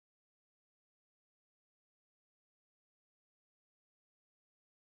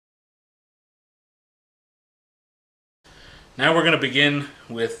Now we're going to begin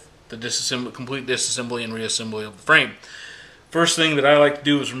with the complete disassembly and reassembly of the frame. First thing that I like to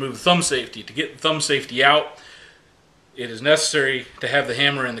do is remove the thumb safety. To get the thumb safety out, it is necessary to have the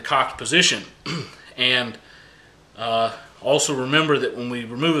hammer in the cocked position. And also remember that when we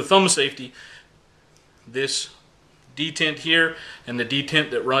remove the thumb safety, this detent here and the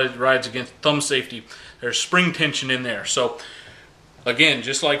detent that rides against thumb safety, there's spring tension in there. So again,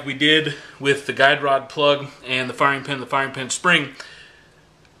 just like we did with the guide rod plug and the firing pin spring,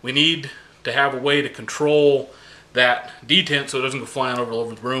 we need to have a way to control that detent so it doesn't go flying all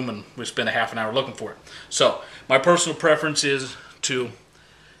over the room and we spend a half an hour looking for it. So my personal preference is to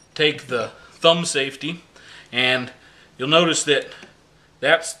take the thumb safety, and you'll notice that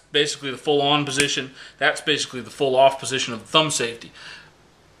that's basically the full on position, that's basically the full off position of the thumb safety.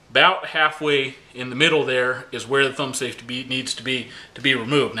 About halfway in the middle there is where the thumb safety needs to be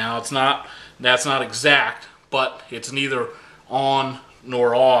removed. Now that's not exact, but it's neither on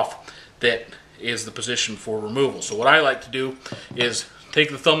nor off that is the position for removal. So what I like to do is take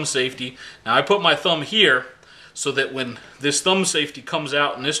the thumb safety. Now I put my thumb here so that when this thumb safety comes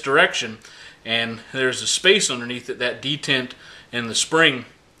out in this direction and there's a space underneath it, that detent and the spring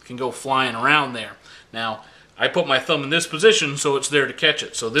can go flying around there. Now I put my thumb in this position so it's there to catch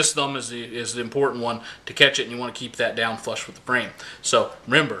it. So this thumb is the important one to catch it, and you want to keep that down flush with the frame. So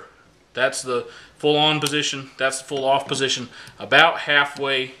remember, that's the full on position, that's the full off position. About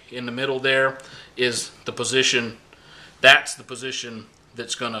halfway in the middle there is the position, that's the position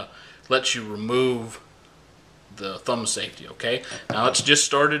that's going to let you remove the thumb safety, okay? Now it's just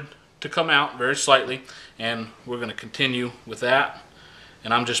started to come out very slightly, and we're going to continue with that.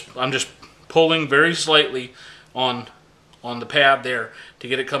 And I'm just pulling very slightly on the pad there to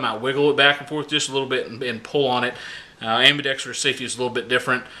get it come out. Wiggle it back and forth just a little bit and pull on it. Ambidextrous safety is a little bit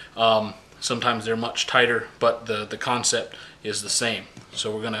different. Sometimes they're much tighter, but the concept is the same.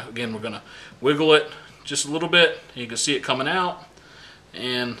 So we're gonna wiggle it just a little bit. You can see it coming out,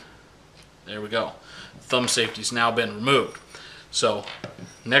 and there we go. Thumb safety's now been removed. So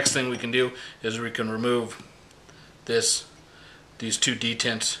next thing we can do is we can remove these two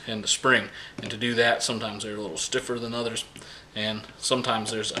detents and the spring. And to do that, sometimes they're a little stiffer than others, and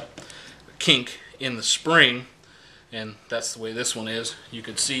sometimes there's a kink in the spring, and that's the way this one is. You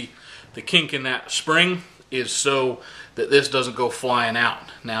can see the kink in that spring is so that this doesn't go flying out.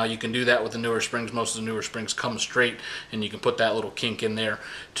 Now you can do that with the newer springs. Most of the newer springs come straight, and you can put that little kink in there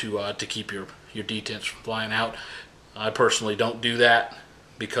to keep your detents from flying out. I personally don't do that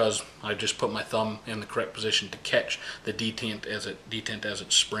because I just put my thumb in the correct position to catch the detent as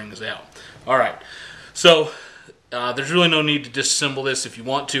it springs out. Alright, so there's really no need to disassemble this if you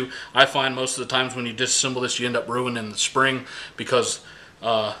want to. I find most of the times when you disassemble this, you end up ruining the spring because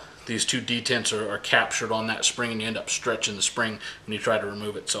these two detents are captured on that spring, and you end up stretching the spring when you try to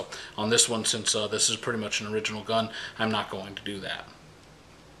remove it. So on this one, since this is pretty much an original gun, I'm not going to do that.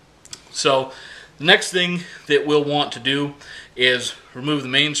 So the next thing that we'll want to do is remove the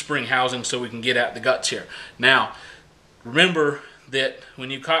mainspring housing so we can get at the guts here. Now, remember that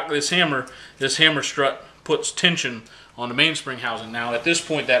when you cock this hammer strut puts tension on the mainspring housing. Now, at this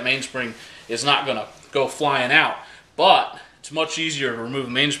point, that mainspring is not going to go flying out, but it's much easier to remove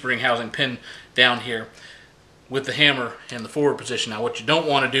the mainspring housing pin down here with the hammer in the forward position. Now, what you don't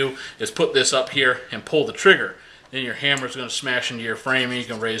want to do is put this up here and pull the trigger. Then your hammer is going to smash into your frame, and you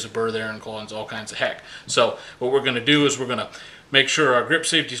can raise a burr there and cause all kinds of heck. So what we're going to do is we're going to make sure our grip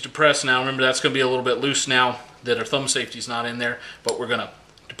safety is depressed. Now remember, that's going to be a little bit loose now that our thumb safety is not in there, but we're going to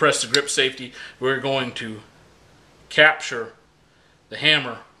depress the grip safety. We're going to capture the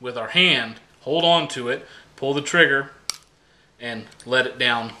hammer with our hand, hold on to it, pull the trigger, and let it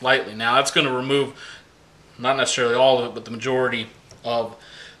down lightly. Now that's going to remove not necessarily all of it, but the majority of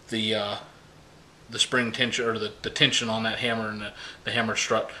the spring tension, or the tension on that hammer and the hammer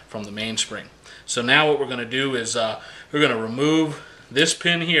strut from the mainspring. So now what we're going to do is we're going to remove this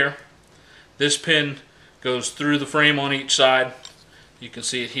pin here. This pin goes through the frame on each side. You can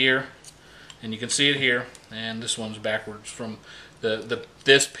see it here, and you can see it here, and this one's backwards from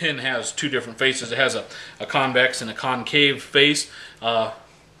this pin has two different faces. It has a convex and a concave face. I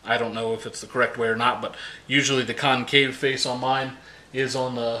don't know if it's the correct way or not, but usually the concave face on mine is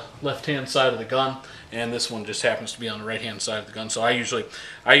on the left-hand side of the gun, and this one just happens to be on the right-hand side of the gun. So I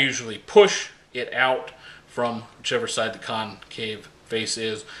usually push it out from whichever side the concave face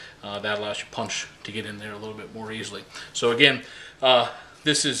is. That allows you punch to get in there a little bit more easily. So again,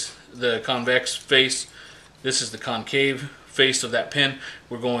 this is the convex face. This is the concave face of that pin.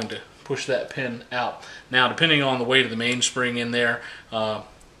 We're going to push that pin out. Now, depending on the weight of the mainspring in there,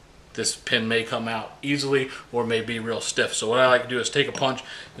 this pin may come out easily or may be real stiff. So what I like to do is take a punch.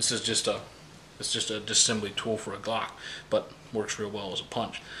 This is just a disassembly tool for a Glock, but works real well as a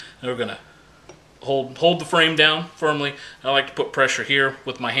punch. And we're gonna hold the frame down firmly. I like to put pressure here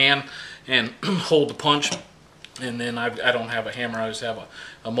with my hand and hold the punch. And then I don't have a hammer. I just have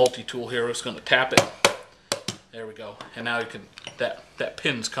a multi-tool here. We're just gonna tap it. There we go. And now you can that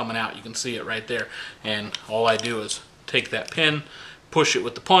pin's coming out. You can see it right there. And all I do is take that pin, push it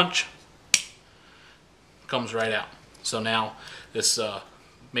with the punch, comes right out. So now this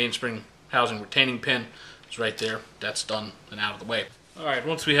mainspring housing retaining pin is right there. That's done and out of the way. Alright,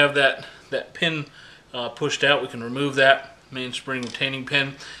 once we have that pin pushed out, we can remove that mainspring retaining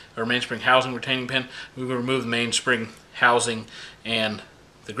pin, or mainspring housing retaining pin. We can remove the mainspring housing and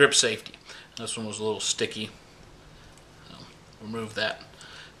the grip safety. This one was a little sticky. So remove that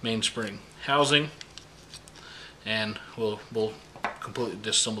mainspring housing, and we'll completely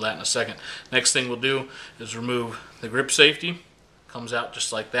disassemble that in a second. Next thing we'll do is remove the grip safety. Comes out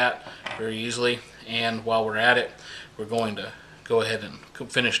just like that, very easily. And while we're at it, we're going to go ahead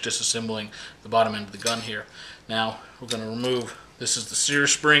and finish disassembling the bottom end of the gun here. Now we're going to remove, this is the sear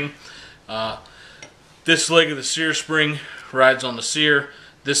spring. This leg of the sear spring rides on the sear,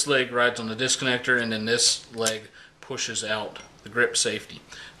 this leg rides on the disconnector, and then this leg pushes out the grip safety.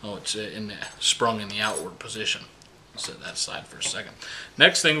 Oh, it's sprung in the outward position. I'll set that aside for a second.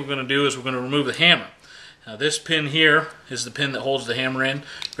 Next thing we're going to do is we're going to remove the hammer. Now this pin here is the pin that holds the hammer in.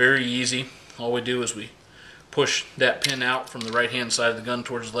 Very easy. All we do is we push that pin out from the right hand side of the gun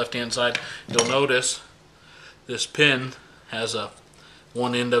towards the left hand side. You'll notice this pin has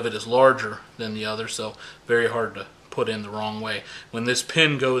one end of it is larger than the other, so very hard to put in the wrong way. When this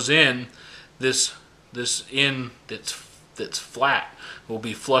pin goes in, this end that's flat will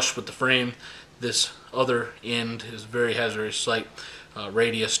be flush with the frame. This other end has very slight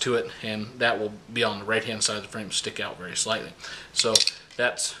radius to it, and that will be on the right hand side of the frame, stick out very slightly. So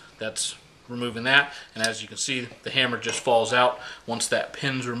that's removing that, and as you can see, the hammer just falls out once that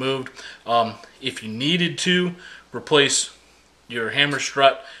pin's removed. If you needed to replace your hammer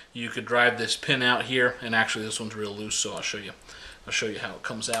strut, you could drive this pin out here, and actually this one's real loose, so I'll show you how it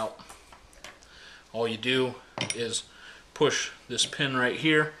comes out. All you do is push this pin right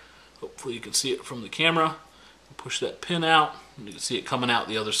here. Hopefully you can see it from the camera. Push that pin out, and you can see it coming out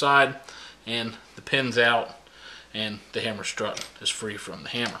the other side, and the pin's out, and the hammer strut is free from the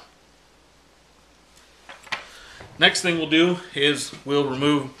hammer. Next thing we'll do is we'll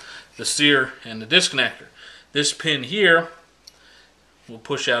remove the sear and the disconnector. This pin here we'll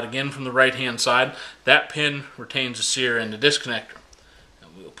push out again from the right hand side. That pin retains the sear and the disconnector.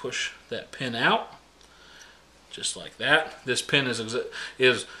 And we'll push that pin out just like that. This pin has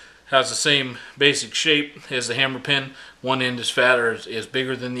the same basic shape as the hammer pin. One end is fatter, is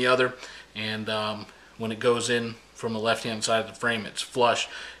bigger than the other, and when it goes in from the left hand side of the frame, it's flush,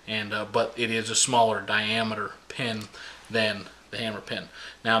 and but it is a smaller diameter pin than the hammer pin.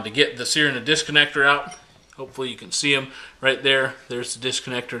 Now to get the sear and the disconnector out, hopefully you can see them right there. There's the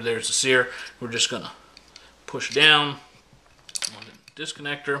disconnector, there's the sear. We're just going to push down on the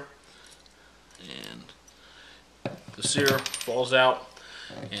disconnector, and the sear falls out,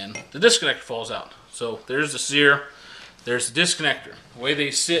 and the disconnector falls out. So there's the sear, there's the disconnector. The way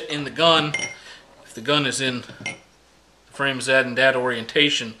they sit in the gun, if the gun is in, the frame is in that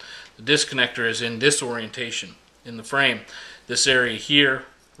orientation, the disconnector is in this orientation in the frame. This area here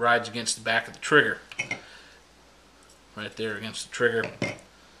rides against the back of the trigger. Right there against the trigger,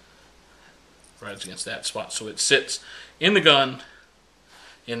 rides against that spot. So it sits in the gun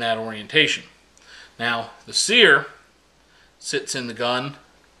in that orientation. Now the sear sits in the gun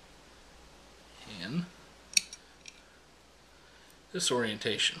in this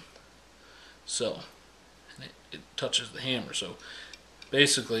orientation. So it touches the hammer. So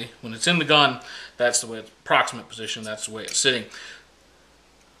basically, when it's in the gun, that's the way it's approximate position, that's the way it's sitting.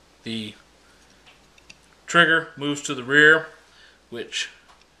 The trigger moves to the rear, which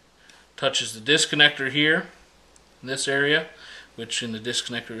touches the disconnector here in this area, which in the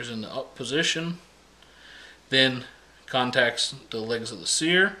disconnector is in the up position. Then contacts the legs of the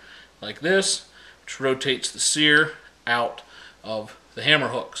sear like this, which rotates the sear out of the hammer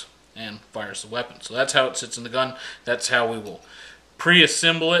hooks and fires the weapon. So that's how it sits in the gun. That's how we will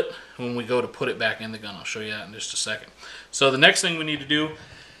pre-assemble it when we go to put it back in the gun. I'll show you that in just a second. So the next thing we need to do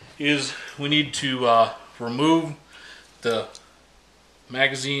is we need to remove the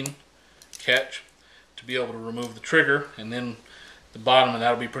magazine catch to be able to remove the trigger, and then the bottom, and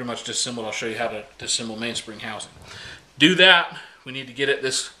that'll be pretty much disassembled. I'll show you how to disassemble mainspring housing. Do that, we need to get at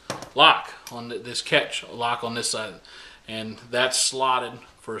this lock on this catch, lock on this side, and that's slotted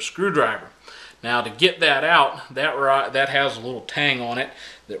for a screwdriver. Now to get that out, that has a little tang on it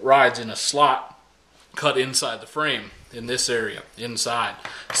that rides in a slot cut inside the frame in this area inside.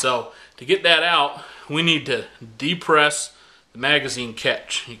 So to get that out, we need to depress the magazine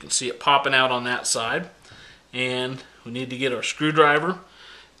catch. You can see it popping out on that side, and we need to get our screwdriver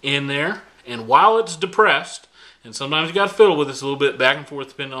in there, and while it's depressed, and sometimes you got to fiddle with this a little bit back and forth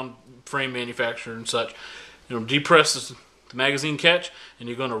depending on frame manufacturer and such, you know, depress the magazine catch, and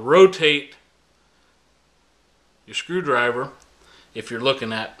you're going to rotate your screwdriver. If you're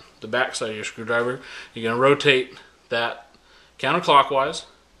looking at the back side of your screwdriver, you're going to rotate that counterclockwise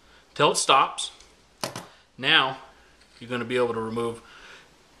till it stops. Now you're going to be able to remove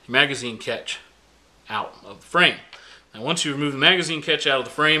your magazine catch out of the frame. Now once you remove the magazine catch out of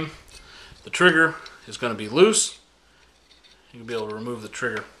the frame, the trigger is going to be loose. You'll be able to remove the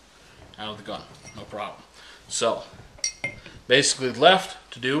trigger out of the gun, no problem. So basically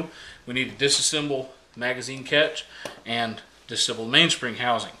left to do, we need to disassemble the magazine catch and disassemble the mainspring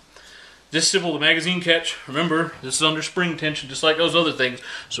housing. Disassemble the magazine catch. Remember, this is under spring tension just like those other things,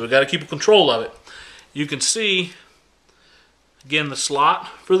 so we've got to keep control of it. You can see, again, the slot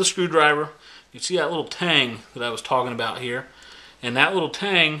for the screwdriver. You see that little tang that I was talking about here, and that little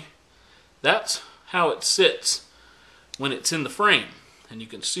tang, that's how it sits when it's in the frame. And you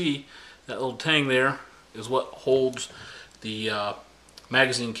can see that little tang there is what holds the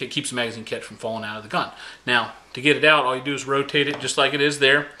magazine, keeps the magazine catch from falling out of the gun. Now, to get it out, all you do is rotate it just like it is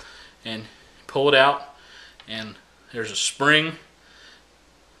there, and pull it out, and there's a spring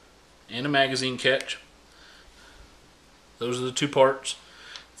and a magazine catch. Those are the two parts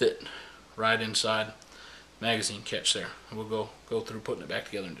that ride inside magazine catch there. And we'll go through putting it back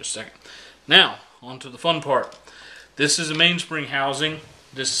together in just a second. Now, on to the fun part. This is a mainspring housing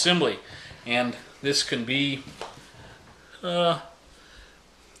disassembly, and this can be a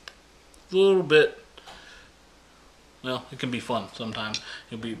little bit, well, it can be fun sometimes.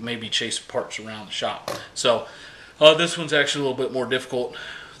 You'll be maybe chasing parts around the shop. So this one's actually a little bit more difficult,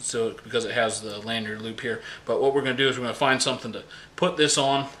 so because it has the lanyard loop here. But what we're going to do is we're going to find something to put this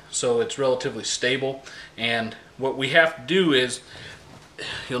on so it's relatively stable. And what we have to do is,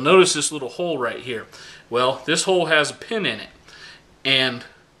 you'll notice this little hole right here. Well, this hole has a pin in it, and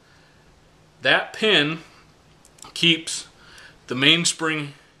that pin keeps the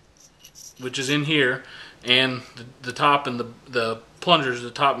mainspring, which is in here, and the top and the plungers,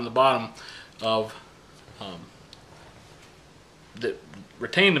 the top and the bottom of that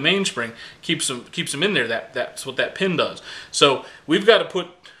retain the mainspring, keeps them in there. That's what that pin does. So we've got to put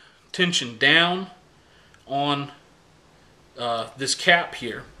tension down on this cap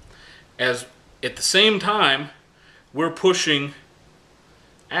here, as at the same time we're pushing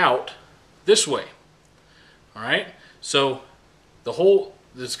out this way. All right. So the whole,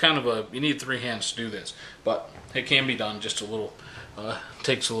 it's kind of a, you need three hands to do this, but it can be done just a little,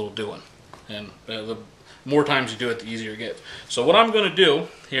 takes a little doing, and the more times you do it, the easier it gets. So what I'm going to do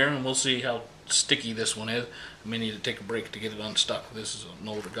here, and we'll see how sticky this one is. I may need to take a break to get it unstuck. This is an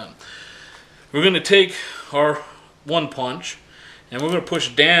older gun. We're going to take our one punch, and we're going to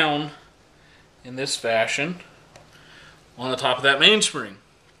push down in this fashion on the top of that mainspring,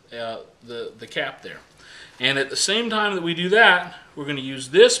 the cap there. And at the same time that we do that, we're going to use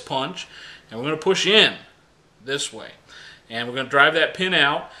this punch, and we're going to push in this way. And we're going to drive that pin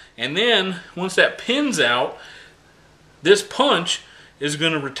out, and then once that pin's out, this punch is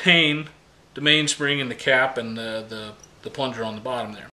going to retain the mainspring and the cap and the plunger on the bottom there.